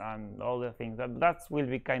and all the things. That will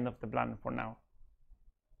be kind of the plan for now.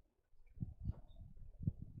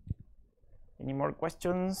 Any more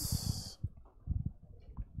questions?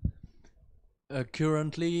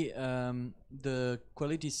 Currently, the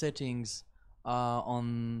quality settings are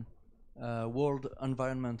on world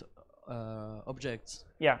environment objects.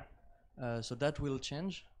 Yeah. So that will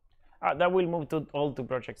change. That will move to all to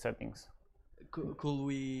project settings. Could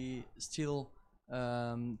we still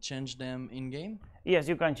change them in game? Yes,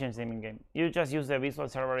 you can change them in game. You just use the Visual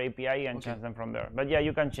Server API and change them from there. But yeah,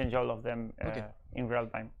 you can change all of them in real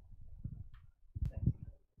time.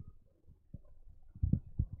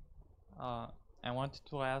 I wanted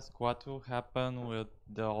to ask what will happen with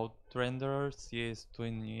the old renderer CS2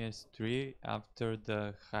 and ES3 after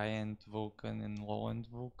the high-end Vulkan and low-end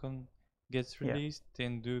Vulkan gets released,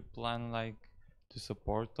 and do you plan like to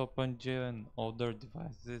support OpenGL and other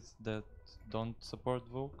devices that don't support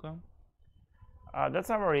Vulkan? That's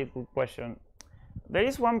a very good question. There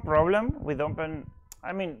is one problem with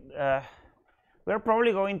we're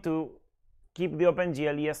probably going to keep the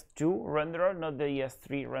OpenGL ES2 renderer, not the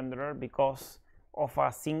ES3 renderer, because of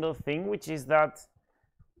a single thing, which is that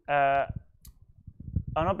on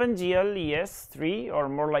OpenGL ES3, or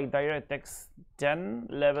more like DirectX 10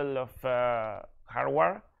 level of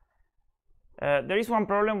hardware, there is one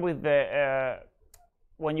problem with the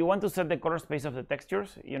when you want to set the color space of the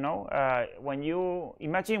textures. You know, when you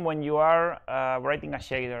are writing a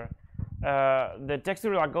shader, the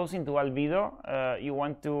texture that goes into albedo, you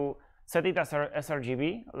want to set it as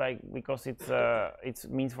sRGB, like, because it's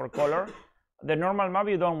means for color. The normal map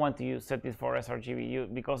you don't want to set it for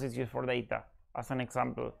sRGB because it's used for data, as an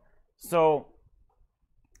example. So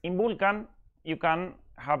in Vulkan, you can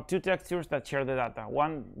have two textures that share the data,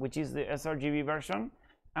 one which is the sRGB version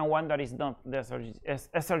and one that is not the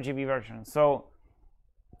sRGB version. So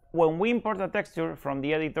when we import a texture from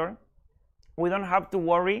the editor, we don't have to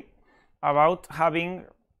worry about having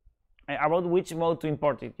about which mode to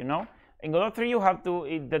import it. You know, in Godot 3 you have to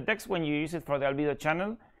it detects when you use it for the albedo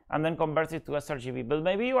channel and then converts it to sRGB. But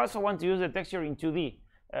maybe you also want to use the texture in 2D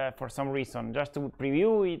for some reason, just to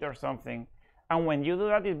preview it or something. And when you do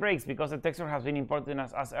that, it breaks because the texture has been imported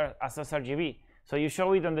as sRGB. So you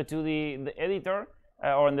show it on the 2D editor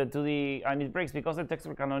or on the 2D, and it breaks because the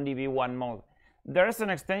texture can only be one mode. There is an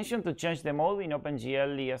extension to change the mode in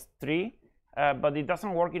OpenGL ES3, but it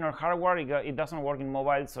doesn't work in our hardware. It doesn't work in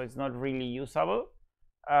mobile, so it's not really usable.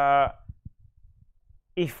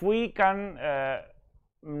 If we can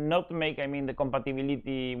not make, the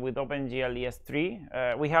compatibility with OpenGL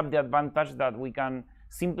ES3, we have the advantage that we can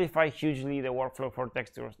simplify hugely the workflow for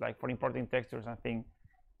textures, like for importing textures and things.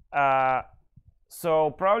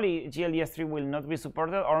 So probably GLES3 will not be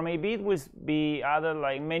supported, or maybe it will be added,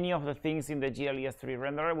 like many of the things in the GLES3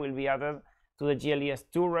 renderer will be added to the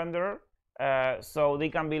GLES2 renderer. So they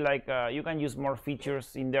can be like, you can use more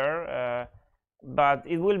features in there, but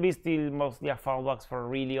it will be still mostly a fallback for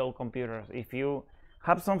really old computers. If you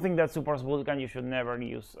have something that supports Vulkan, you should never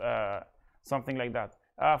use something like that.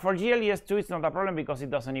 For GLES2, it's not a problem because it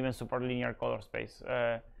doesn't even support linear color space.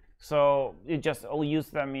 So you just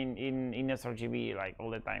use them in sRGB like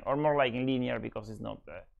all the time, or more like in linear because it's not.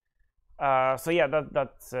 So yeah,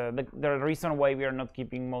 that's the reason why we are not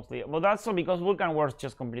keeping mostly. But also because Vulkan works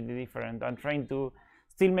just completely different, and trying to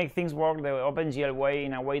still make things work the OpenGL way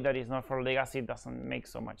in a way that is not for legacy doesn't make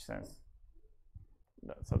so much sense.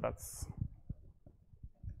 So that's.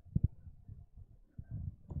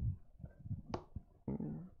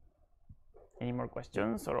 Any more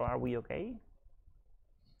questions, or are we okay?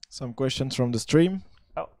 Some questions from the stream.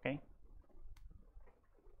 Oh, okay.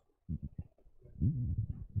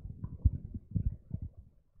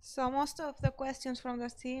 So most of the questions from the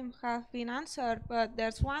team have been answered, but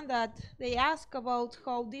there's one that they ask about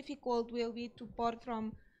how difficult will be to port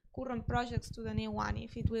from current projects to the new one,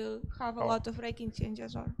 if it will have a lot of breaking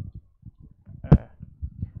changes or.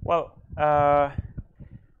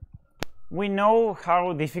 We know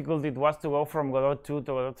how difficult it was to go from Godot 2 to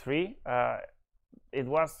Godot 3. It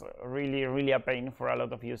was really a pain for a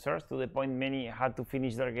lot of users, to the point many had to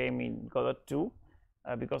finish their game in Godot 2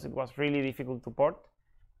 because it was really difficult to port.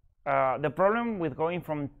 The problem with going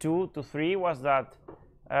from 2 to 3 was that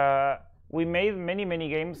we made many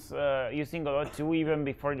games using Godot 2 even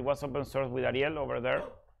before it was open source with Ariel over there.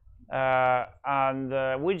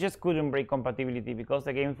 And we just couldn't break compatibility because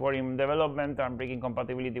the games were in development and breaking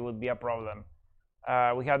compatibility would be a problem.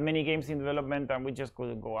 We had many games in development and we just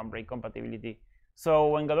couldn't go and break compatibility. So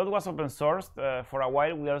when Godot was open sourced, for a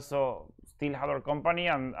while we also still had our company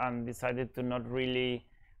and decided to not really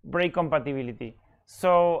break compatibility.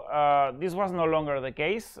 So this was no longer the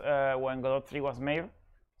case when Godot 3 was made.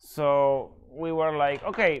 So we were like,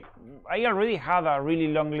 okay, I already had a really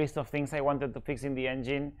long list of things I wanted to fix in the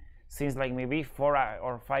engine since like maybe 4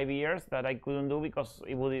 or 5 years that I couldn't do because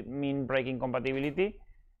it would mean breaking compatibility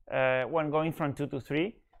when going from 2 to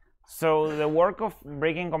 3. So the work of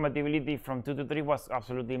breaking compatibility from 2 to 3 was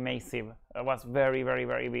absolutely massive. It was very, very,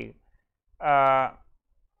 very big.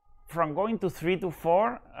 From going to 3 to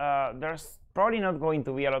 4, there's probably not going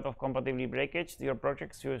to be a lot of compatibility breakage. Your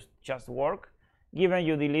projects should just work. Given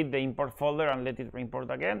you delete the import folder and let it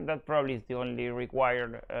re-import again, that probably is the only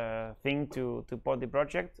required thing to pod the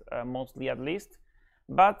project, mostly at least.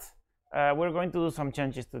 But we're going to do some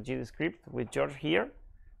changes to GDScript with George here,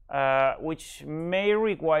 which may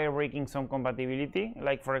require breaking some compatibility.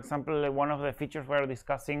 Like, for example, one of the features we're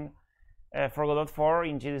discussing for Godot 4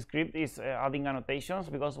 in GDScript is adding annotations,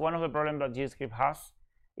 because one of the problems that GDScript has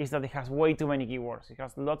is that it has way too many keywords. It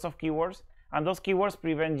has lots of keywords, and those keywords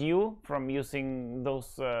prevent you from using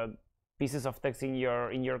those pieces of text in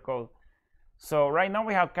your code. So right now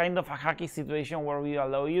we have kind of a hacky situation where we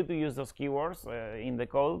allow you to use those keywords in the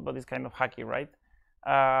code, but it's kind of hacky, right?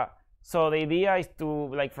 So the idea is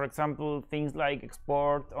to, like, for example, things like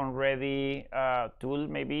export, on ready, tool,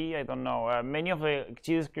 maybe, I don't know. Many of the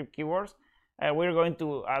GDScript keywords, we're going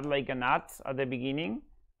to add like an at the beginning.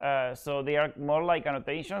 So they are more like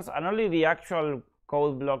annotations, and only the actual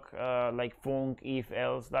code block like func, if,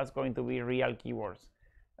 else, that's going to be real keywords.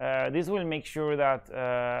 This will make sure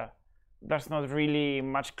that there's not really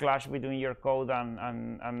much clash between your code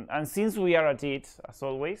and since we are at it, as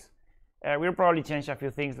always, we'll probably change a few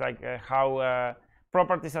things like how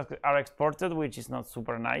properties are exported, which is not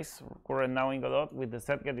super nice. Current now in Godot with the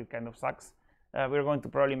setget, it kind of sucks. We're going to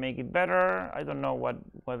probably make it better. I don't know what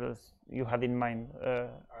else you had in mind. I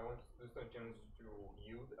want to do some change to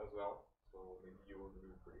yield as well, so maybe yield will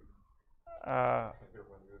be free.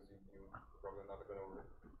 Everyone using yield, probably not gonna work.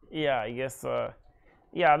 Yeah, I guess.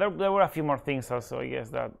 Yeah, there were a few more things also, I guess,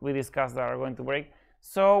 that we discussed that are going to break.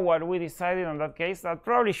 So what we decided on that case, that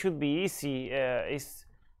probably should be easy, is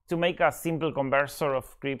to make a simple converter of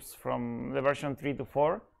scripts from the version 3 to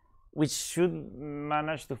 4, which should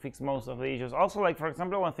manage to fix most of the issues. Also, like, for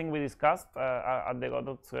example, one thing we discussed at the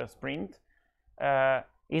Godot sprint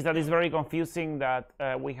is that it's very confusing that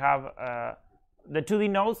we have the 2D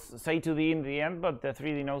nodes say 2D in the end, but the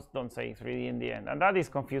 3D nodes don't say 3D in the end. And that is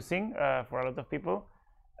confusing for a lot of people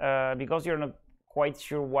because you're not quite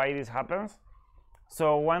sure why this happens.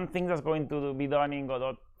 So one thing that's going to be done in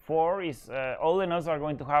Godot 4 is all the nodes are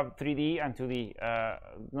going to have 3D and 2D.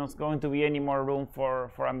 Not going to be any more room for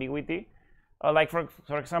ambiguity. Like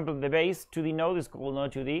for example, the base 2D node is called no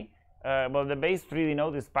 2D, but the base 3D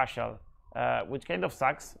node is spatial, which kind of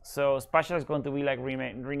sucks. So spatial is going to be like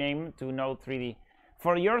renamed to node 3D.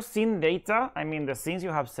 For your scene data, I mean the scenes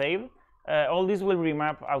you have saved, all this will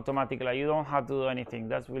remap automatically. You don't have to do anything.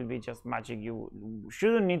 That will be just magic. You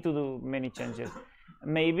shouldn't need to do many changes.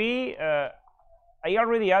 Maybe I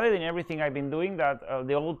already added in everything I've been doing that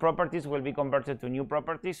the old properties will be converted to new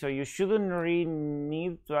properties, so you shouldn't really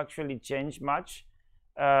need to actually change much.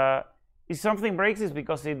 If something breaks, it's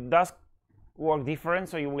because it does work different,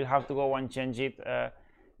 so you will have to go and change it.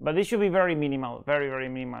 But it should be very minimal, very, very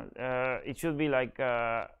minimal. It should be like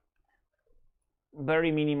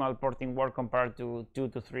very minimal porting work compared to 2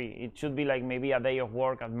 to 3. It should be like maybe a day of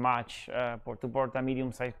work at much to port a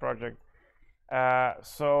medium-sized project.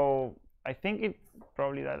 So I think it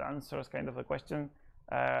probably that answers kind of the question.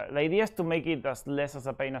 The idea is to make it as less as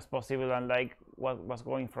a pain as possible, and like what was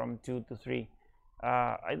going from 2 to 3.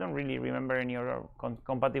 I don't really remember any other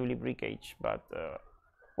compatibility breakage, but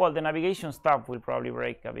well, the navigation stuff will probably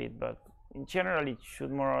break a bit, but in general it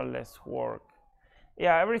should more or less work.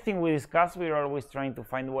 Yeah, everything we discussed, we're always trying to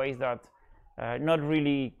find ways that not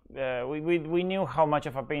really, we knew how much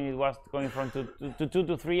of a pain it was going from 2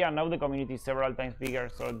 to 3, and now the community is several times bigger,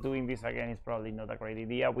 so doing this again is probably not a great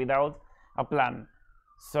idea without a plan.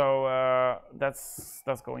 So that's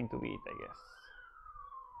going to be it, I guess.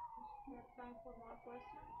 We have time for more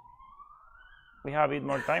questions. We have a bit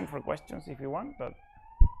more time for questions if you want, but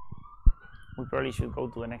we probably should go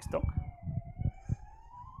to the next talk.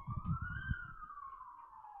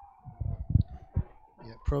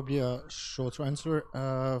 Yeah, probably a short answer.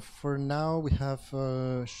 For now, we have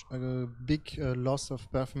a big loss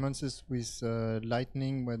of performances with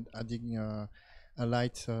Lightning when adding a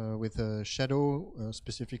light with a shadow,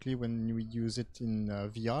 specifically when we use it in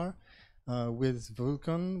VR. With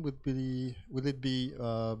Vulkan, would it be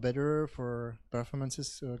better for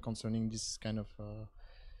performances concerning this kind of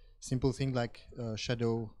simple thing like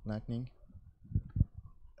shadow lightning?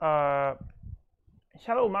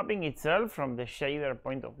 shadow mapping itself, from the shader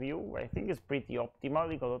point of view, I think is pretty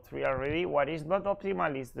optimal in Godot 3 already. What is not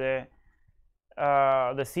optimal is the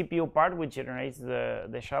CPU part, which generates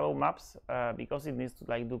the shadow maps, because it needs to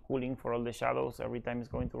like do cooling for all the shadows every time it's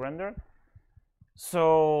going to render.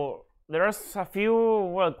 So there are a few,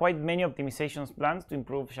 well, quite many optimizations plans to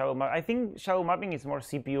improve shadow map. I think shadow mapping is more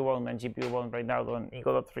CPU bound than GPU bound right now on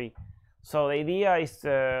Godot 3. So the idea is,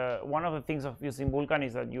 one of the things of using Vulkan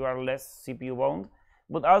is that you are less CPU bound,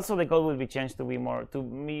 but also the code will be changed to be more,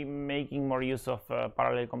 making more use of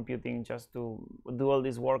parallel computing, just to do all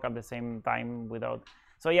this work at the same time without.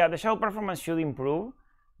 So yeah, the shadow performance should improve.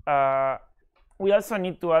 We also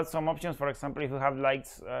need to add some options. For example, if you have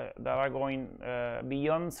lights that are going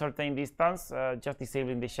beyond certain distance, just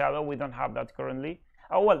disabling the shadow. We don't have that currently.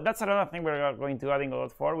 Oh well, that's another thing we're going to add in Godot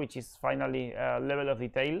 4, which is finally level of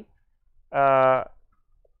detail.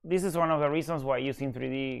 This is one of the reasons why using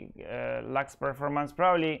 3D lacks performance.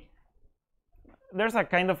 Probably there's a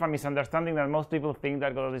kind of a misunderstanding that most people think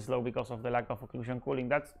that Godot is slow because of the lack of occlusion cooling.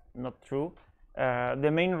 That's not true. The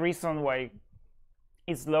main reason why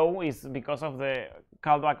it's low is because of the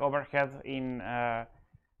callback overhead in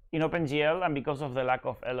OpenGL, and because of the lack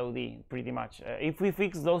of LOD, pretty much. If we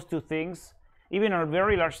fix those two things, even our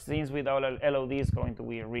very large scenes without LOD is going to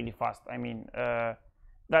be really fast. I mean,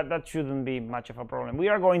 that shouldn't be much of a problem. We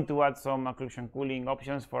are going to add some occlusion cooling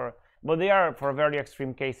options but they are for very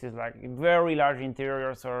extreme cases, like very large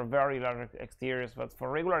interiors or very large exteriors. But for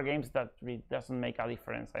regular games, that really doesn't make a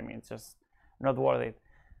difference. I mean, it's just not worth it.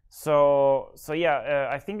 So yeah,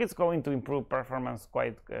 I think it's going to improve performance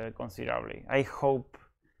quite considerably. I hope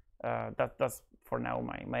that's for now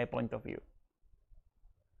my point of view.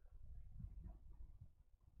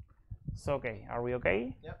 So okay, are we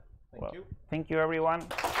okay? Yep. Thank you everyone.